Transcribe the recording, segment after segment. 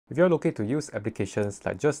If you're looking to use applications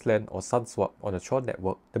like JustLend or SunSwap on the Tron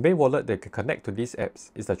network, the main wallet that can connect to these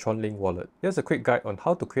apps is the TronLink wallet. Here's a quick guide on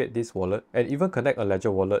how to create this wallet and even connect a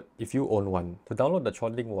Ledger wallet if you own one. To download the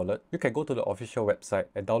TronLink wallet, you can go to the official website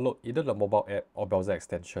and download either the mobile app or browser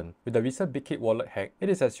extension. With the recent BitKit wallet hack, it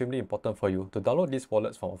is extremely important for you to download these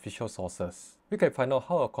wallets from official sources. You can find out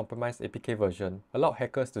how a compromised APK version allowed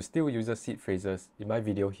hackers to steal user seed phrases in my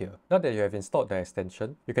video here. Now that you have installed the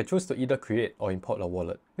extension, you can choose to either create or import a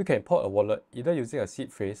wallet. You can import a wallet either using a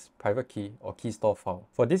seed phrase, private key, or key store file.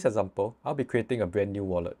 For this example, I'll be creating a brand new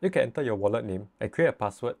wallet. You can enter your wallet name and create a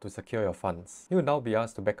password to secure your funds. You will now be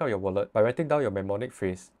asked to backup your wallet by writing down your mnemonic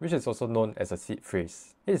phrase, which is also known as a seed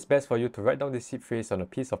phrase. It is best for you to write down this seed phrase on a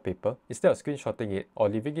piece of paper instead of screenshotting it or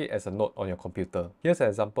leaving it as a note on your computer. Here's an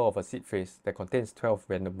example of a seed phrase that contains 12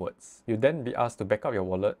 random words. You'll then be asked to backup your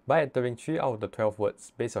wallet by entering 3 out of the 12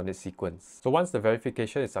 words based on this sequence. So once the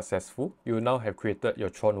verification is successful, you will now have created your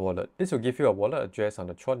Tron wallet. This will give you a wallet address on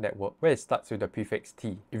the Tron network where it starts with the prefix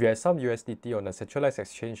T. If you have some USDT on a centralized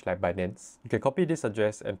exchange like Binance, you can copy this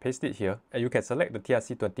address and paste it here, and you can select the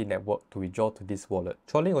TRC20 network to withdraw to this wallet.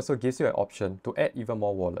 TronLink also gives you an option to add even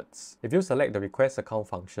more wallets. If you select the request account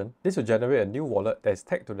function, this will generate a new wallet that is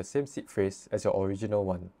tagged to the same seed phrase as your original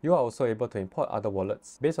one. You are also able to import other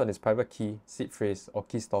wallets based on its private key, seed phrase, or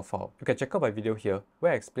key store file. You can check out my video here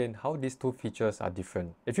where I explain how these two features are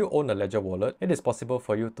different. If you own a Ledger wallet, it is possible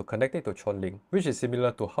for you to connect it to TronLink, which is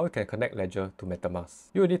similar to how you can connect Ledger to MetaMask.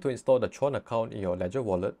 You will need to install the Tron account in your Ledger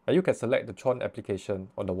wallet, and you can select the Tron application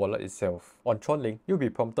on the wallet itself. On TronLink, you'll be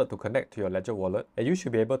prompted to connect to your Ledger wallet, and you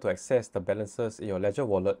should be able to access the balances in your Ledger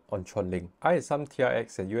wallet on TronLink. I have some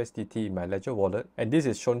TRX and USDT in my Ledger wallet, and this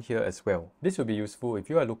is shown here as well. This will be useful if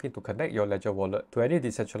you are looking to connect your Ledger wallet to any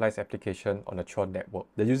decentralized application on the Tron network.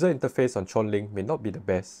 The user interface on TronLink may not be the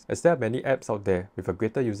best, as there are many apps out there with a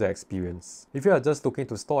greater user experience. If you are just looking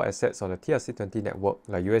to store assets on the TRC20 network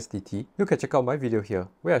like USDT, you can check out my video here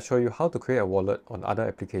where I show you how to create a wallet on other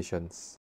applications.